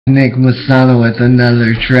Nick MEssana with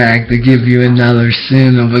another track to give you another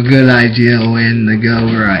sin of a good idea when to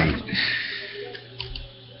go right.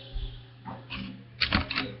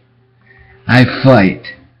 I fight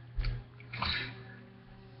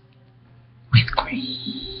with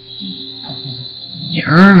greed.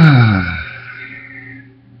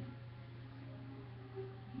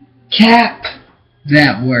 Cap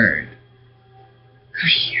that word.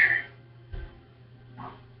 Clear.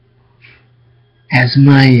 As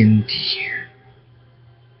my dear.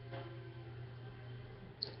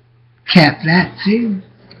 Cap that too.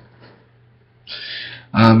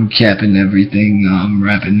 I'm capping everything, I'm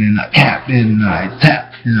rapping and I cap and I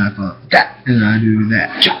tap and I fuck that and I do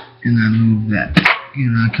that and I move that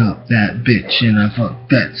and I cup that bitch and I fuck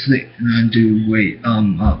that slick and I do wait,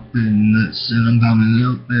 I'm up in this and I'm coming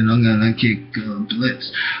up and I'm gonna kick a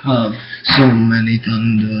blitz of so many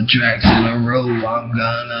thunder tracks in a row. I'm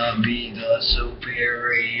gonna be the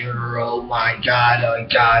superior. Oh my god, I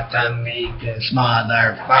got to meet this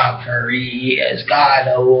motherfucker. He is God.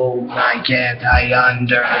 Oh my can't I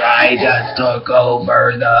under. I just took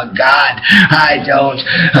over the god. I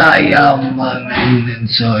am and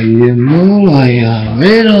so you know I am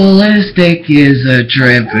realistic is a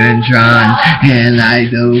trip and tron and I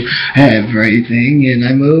do everything and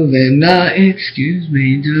I move and excuse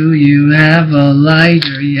me, do you have a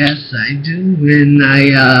lighter? Yes I do and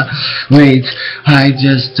wait, I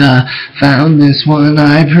just found this one.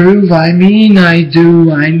 I prove, I mean I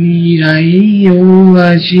do, I need,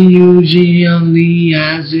 only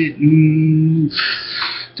as it moves.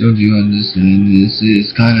 Don't you understand? This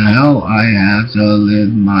is kinda how I have to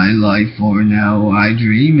live my life for now. I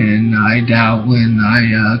dream and I doubt when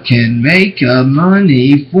I can make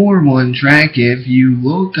money for one track. If you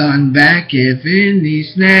look on back, if any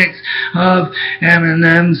snacks of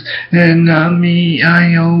M&M's and me,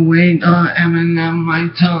 wait, M&M, my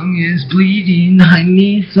tongue is bleeding. I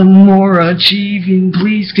need some more achieving.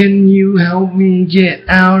 Please can you help me get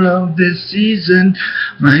out of this season?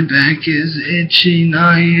 My back is itching.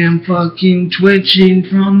 I am fucking twitching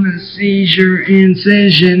from the seizure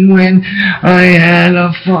incision when I had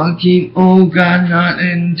a fucking, oh god, not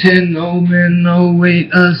in 10, oh man, no wait,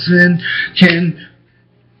 a sin can.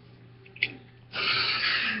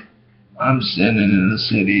 I'm standing in a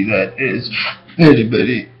city that is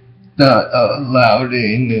anybody not allowed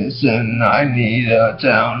in this, and I need a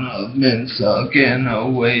town of Mensuck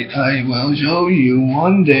and wait, I will show you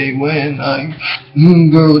one day when I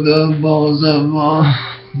grow the balls of all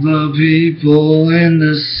the people in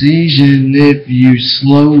the season. If you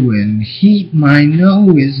slow and heat, my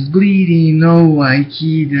nose is bleeding. Oh, I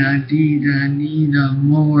need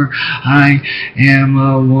more. I am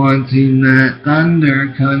wanting that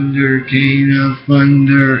thunder, cane of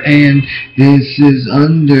thunder, and this is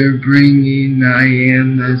under bringing. I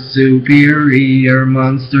am the superior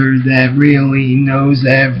monster that really knows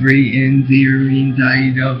every endearing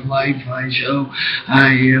side of life I show.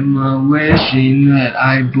 I am wishing that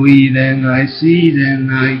I bleed and I see,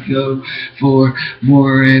 then I go for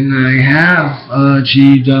more and I have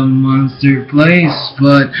achieved a monster place.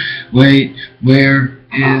 But wait, where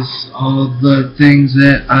is all the things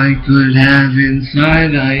that I could have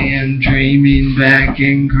inside? I am dreaming back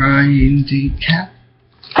and crying to cap.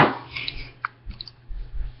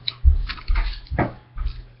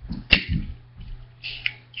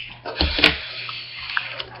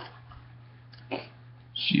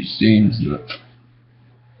 She seems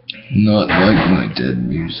not like my dead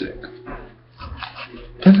music.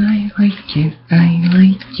 But I like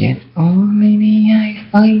it. Oh, maybe I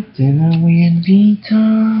fight in a weird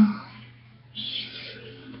vita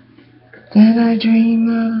that I dream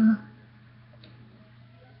of.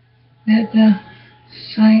 That the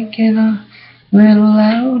sight get a little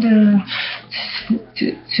louder.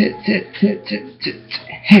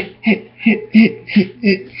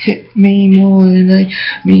 Hit me more than I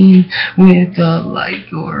mean, with a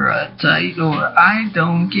like or a tight, or I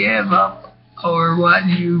don't give up, or what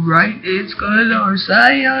you write is good or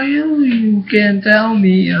say. You can tell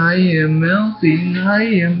me I am melting, I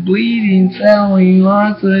am bleeding, selling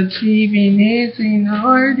lots, achieving, hissing,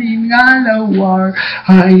 hurting, got a war.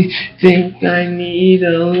 I think I need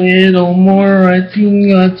a little more. I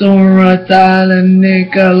think a Torah,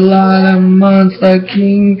 Nick, a lot of monster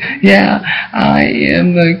king. Yeah, I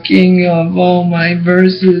am the king of all my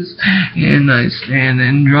verses, and I stand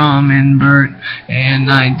and drum and Bert,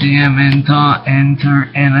 and I damn and talk. enter,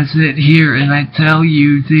 and I sit here and I tell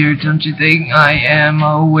you, dear, don't you think I am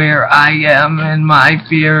aware I am in my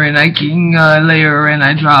fear, and I king a layer, and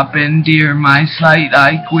I drop in dear my sight,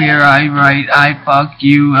 I queer, I write, I fuck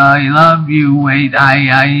you, I love you, wait, I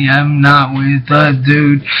am not with a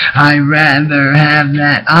dude, I rather have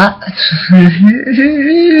that,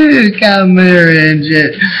 come here and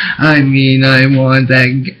shit, I mean, I want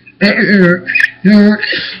that,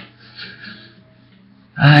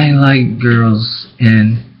 I like girls,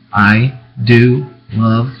 and I do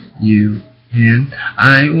love you, and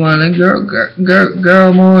I want a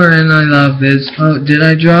girl more, and I love this. Oh, did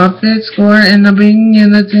I drop it? Score in the bing,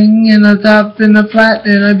 in the ting, in the top, in the flat,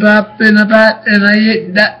 and I bop in the bat, and I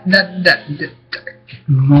hit that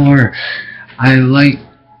more. I like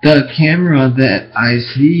the camera that I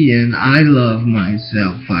see, and I love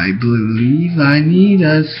myself. I believe I need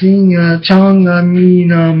a singer, chong, I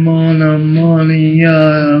mean, I'm on a money,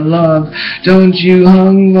 love. Don't you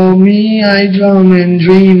hungo me, I drum and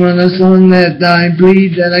dream on a song that I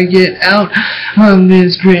bleed, that I get out of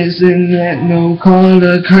this prison, that no call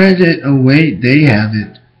to credit. Oh wait, they have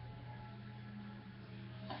it.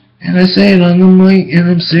 And I say it on the mic, and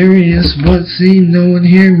I'm serious, but see, no one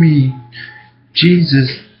hear me.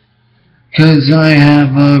 Jesus. 'Cause I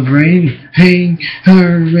have a brain pain,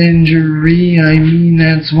 her injury, I mean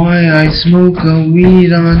that's why I smoke a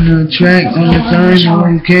weed on the track all the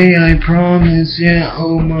time, okay, I promise, yeah,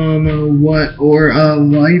 oh mama, what, or a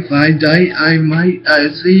wife, I die, I might, I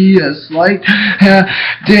see a slight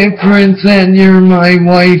difference, and you're my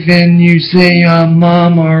wife, and you say,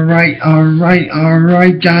 mom, alright,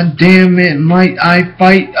 god damn it, might I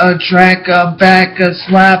fight a track, a back, a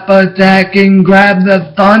slap, attack, and grab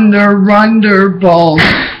the thunderbolts.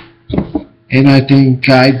 And I think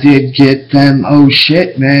I did get them. Oh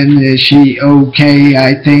shit, man, is she okay?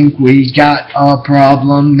 I think we got a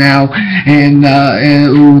problem now. And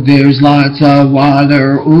ooh, there's lots of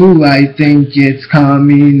water. Ooh, I think it's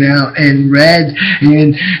coming out in red.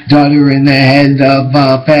 And daughter in the head of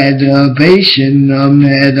fedibation,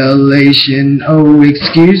 medallation. Oh,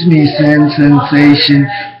 excuse me, sensation.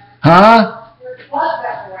 Huh?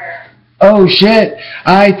 Oh shit,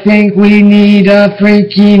 I think we need a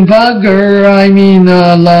freaking bugger, I mean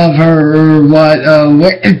love her, or what,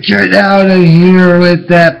 get out of here with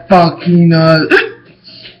that fucking,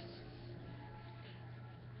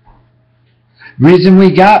 reason we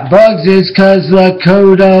got bugs is 'cause the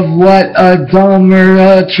code of what a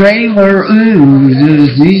dumber trailer. Ooh,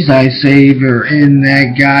 disease I savor in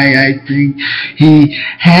that guy. I think he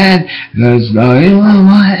had those. What?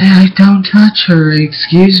 I don't touch her.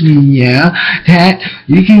 Excuse me. Yeah, that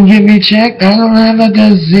you can get me checked. I don't have a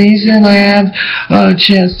disease, and I have a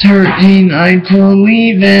chest hurting. I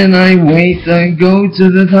believe, and I wait to go to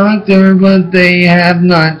the doctor, but they have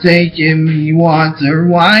not taken me water.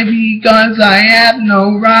 Why? Because I have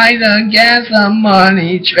no right against a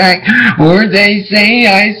money track, or they say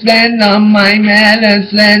I spend on my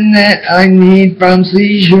medicine that I need from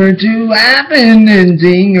seizure to happen and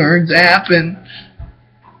dingers happen.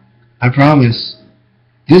 I promise.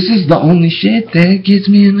 This is the only shit that gets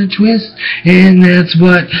me in a twist, and that's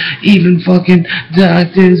what even fucking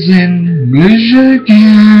doctors in Michigan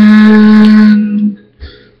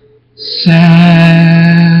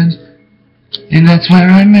said. And that's where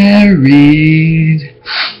I'm married.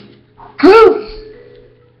 Whew!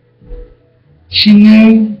 She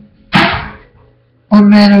knew, or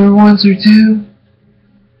met her once or two,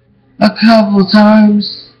 a couple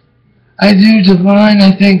times. I do divine,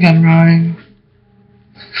 I think I'm right.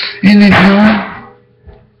 And if not,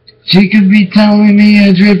 she could be telling me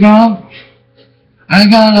a drip off. I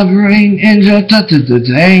got a brain injury.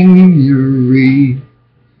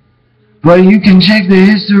 But you can check the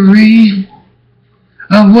history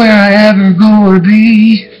of where I ever go or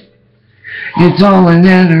be. It's all in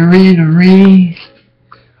that itinerary.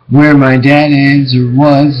 Where my dad is or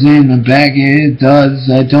was in the back it does,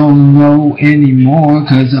 I don't know anymore,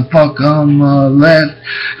 'cause I left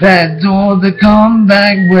that door to come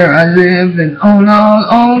back where I live and own our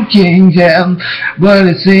own kingdom. But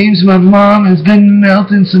it seems my mom has been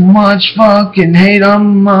melting so much fucking hate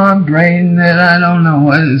on my brain that I don't know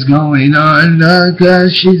what is going on,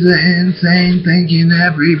 'cause she's insane, thinking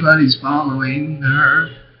everybody's following her.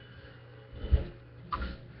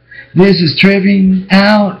 This is tripping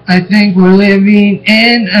out. I think we're living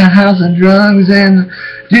in a house of drugs, and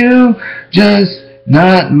do just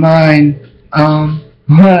not mine.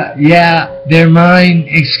 Yeah, they're mine.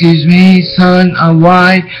 Excuse me, son.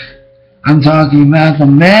 Why? I'm talking about the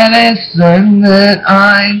medicine that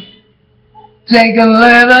I take a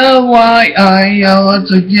little while. I ought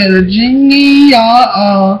to get a genie.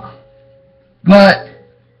 But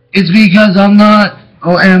it's because I'm not.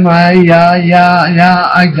 Oh, am I? Yeah,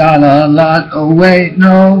 I got a lot. Oh, wait,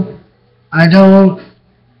 no, I don't.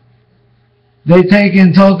 They take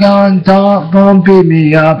and talk on top, bumping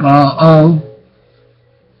me up, oh.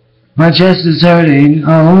 My chest is hurting,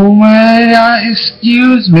 oh,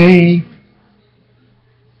 excuse me.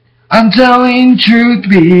 I'm telling truth,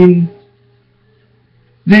 being.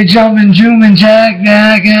 They jump and zoom and jack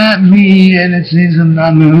at me, and it seems I'm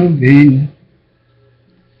not moving.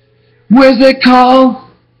 Where's that call?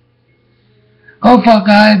 Oh fuck,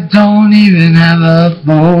 I don't even have a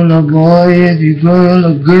phone. Oh boy, if you girl,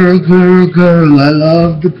 a girl, I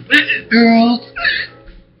love the girls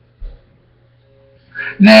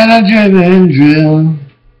that I drill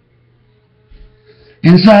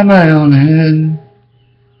inside my own head.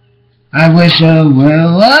 I wish I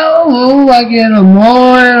will. Oh, I get a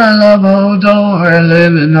more and I love outdoor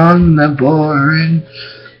living on the boring.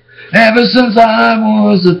 Ever since I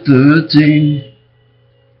was a 13.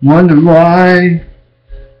 Wonder why?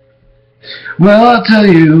 Well, I'll tell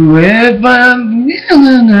you, if I'm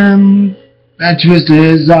feeling that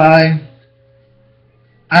twisted eye,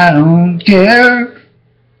 I don't care,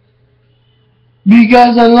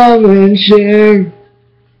 because I love and share.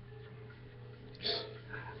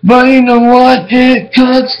 But you know what? It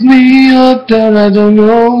cuts me up that I don't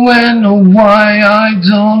know when or why I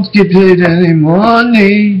don't get paid any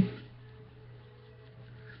money.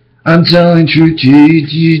 I'm telling truth, send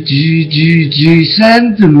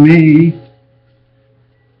to me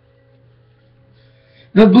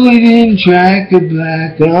the bleeding track of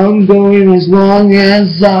black. I'm going as long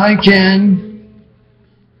as I can.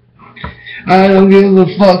 I don't give a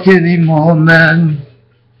fuck anymore, man.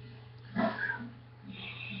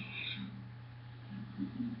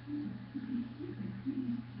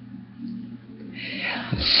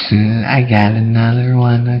 Soon I got another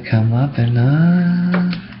one to come up and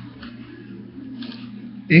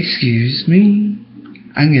excuse me,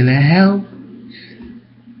 I'm gonna help.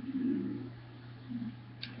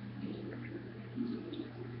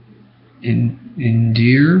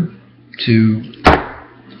 Endear to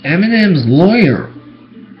Eminem's lawyer.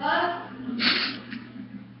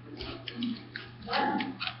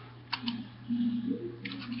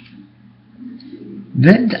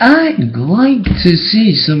 That I'd like to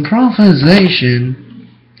see some improvisation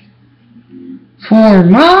for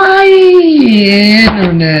my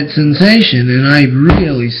internet sensation, and I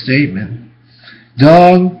really statement.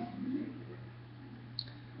 Dog.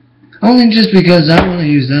 Only just because I want to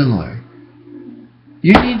use that lawyer.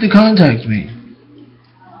 You need to contact me.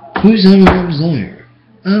 Who's Eminem's lawyer?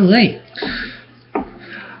 Oh, wait.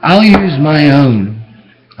 I'll use my own.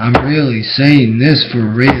 I'm really saying this for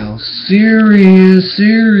real.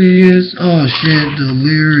 Serious. Oh shit,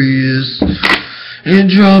 delirious. It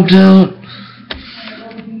dropped out.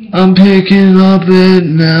 I'm picking up it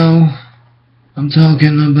now. I'm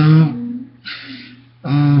talking about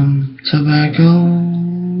tobacco.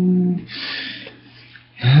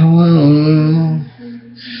 Well,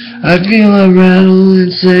 I feel I rattle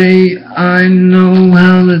and say I know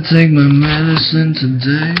how to take my medicine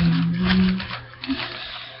today.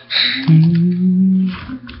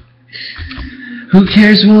 Who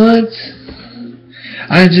cares what?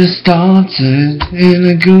 I just started in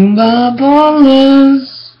a Goomba ballers.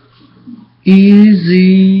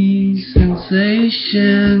 Easy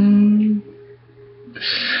sensation.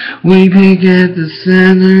 We pick at the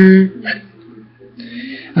center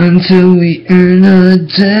until we earn a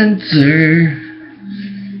denter.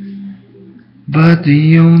 But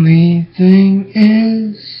the only thing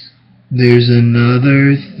is, there's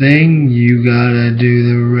another thing you gotta do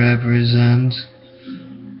to represent.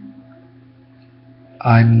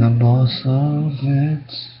 I'm the boss of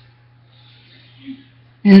it.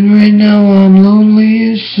 And right now I'm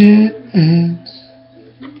lonely as shit.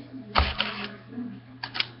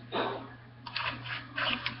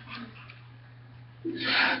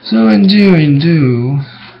 So in doing do,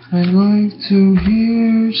 I'd like to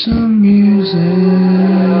hear some music.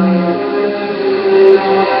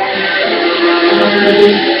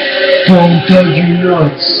 Don't tug you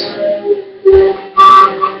nuts.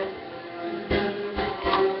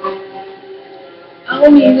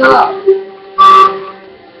 Tell me up.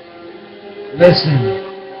 Listen.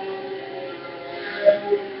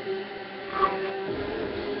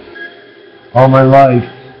 All my life,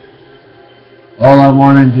 all I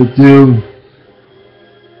wanted to do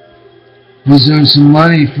was earn some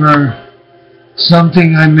money for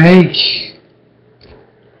something I make.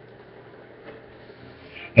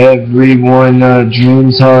 Everyone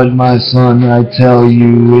dreams hard, my son, I tell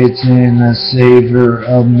you, it's in a savor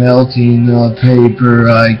of melting of paper.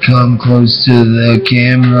 I come close to the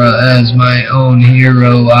camera as my own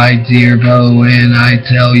hero, I dearbo, and I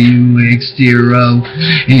tell you, extero,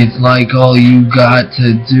 it's like all you got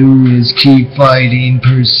to do is keep fighting,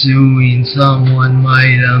 pursuing someone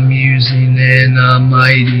might amusing, and a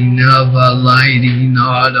mighting of a lighting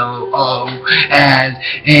auto, ad,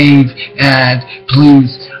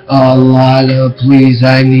 please. A lot of please,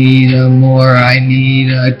 I need a more, I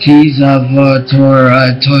need a tease of a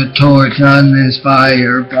torch on this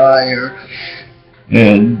fire.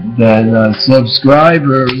 And then a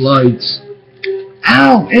subscriber lights.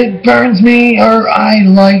 Ow, it burns me, or I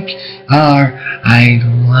love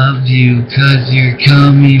you, 'cause you're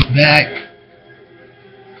coming back.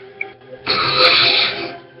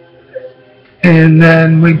 And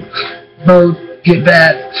then we both get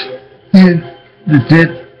back in the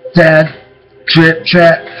dip. Dad, trip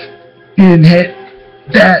trap, and hit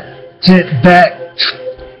that tip back,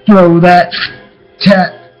 throw that,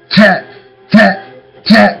 tap, tap, tap,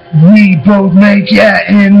 tap, we both make,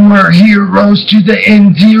 and we're heroes to the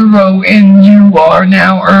end zero, and you are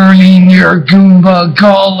now earning your Goomba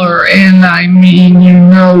Galler, and I mean, you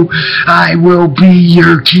know, I will be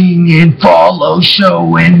your king and follow,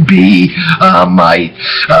 show and be a might,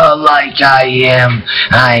 like I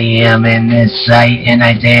am in this sight, and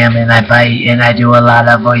I damn, and I fight, and I do a lot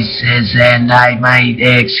of voices, and I might,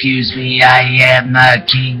 excuse me, I am the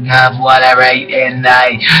king of what I write, and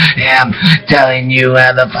I am telling you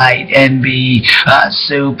how to fight and be a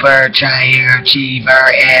super trier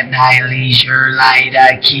achiever, and I leisure light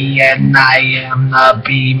a key, and I am the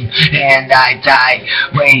beam, and I die.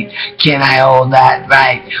 Wait, can I hold that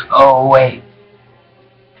right? Oh wait.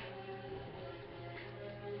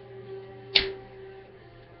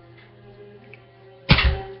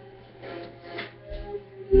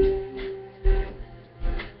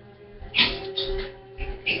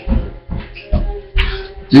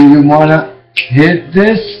 Do you wanna hit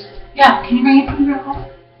this? Yeah, can you bring it from your home?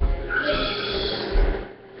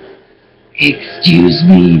 Excuse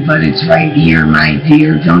me, but it's right here, my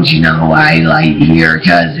dear. Don't you know I like here?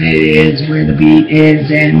 'Cause it is where the beat is,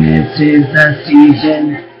 and this is the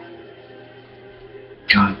season.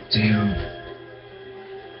 God damn.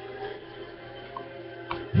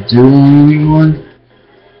 Do anyone?